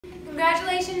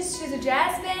Congratulations to the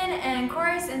jazz band and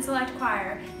chorus and select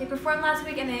choir. They performed last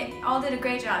week and they all did a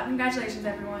great job. Congratulations,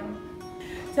 everyone.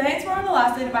 Today is tomorrow the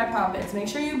last day to buy prom bits. Make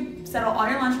sure you settle all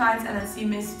your lunch rides and then see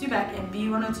Miss Dubeck in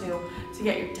B102 to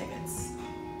get your tickets.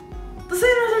 The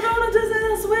seniors are going to Disney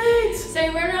this week! So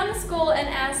we went around the school and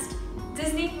asked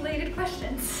Disney-related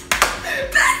questions.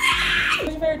 Disney! Who's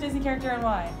your favorite Disney character and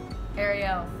why?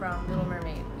 Ariel from Little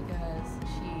Mermaid because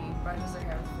she brushes her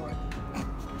hair before.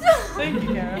 Thank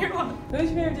you, Karen. You're welcome.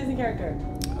 Who's your favorite Disney character?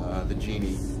 The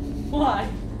genie. Why?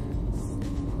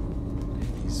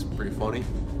 He's pretty funny.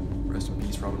 Rest in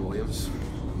peace, Robin Williams.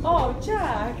 Oh,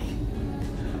 Jack. I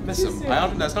miss him.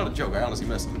 That's not a joke. I honestly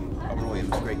miss him. Robin Williams,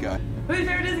 great guy. Who's your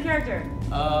favorite Disney character?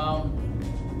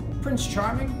 Prince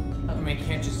Charming. I mean,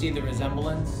 can't you see the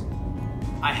resemblance?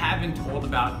 I have been told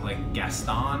about like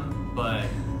Gaston, but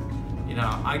you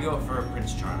know, I go for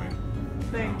Prince Charming.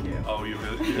 Thank you. Oh, you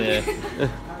really? Yeah.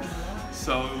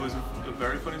 So it was a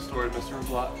very funny story. Mr.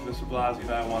 Blasey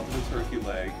and I wanted a turkey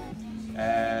leg,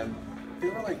 and they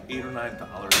were like $8 or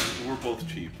 $9. We're both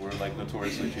cheap. We're like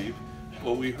notoriously cheap.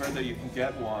 But we heard that you can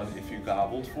get one if you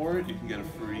gobbled for it. You can get a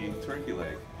free turkey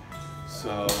leg.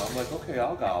 So I'm like, okay,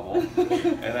 I'll gobble,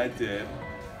 and I did.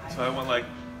 So I went like,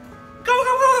 go,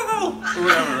 go, go, go, go, or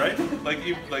whatever, right? Like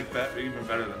even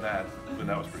better than that. But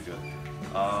that was pretty good.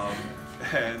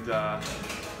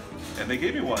 And they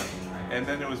gave me one. And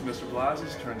then it was Mr.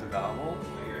 Blasey's turn to gobble,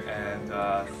 and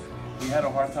he had a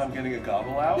hard time getting a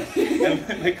gobble out, and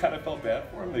they kind of felt bad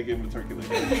for him. They gave him a turkey leg.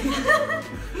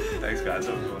 Thanks, guys.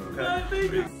 That was good. Okay.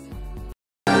 Thank you.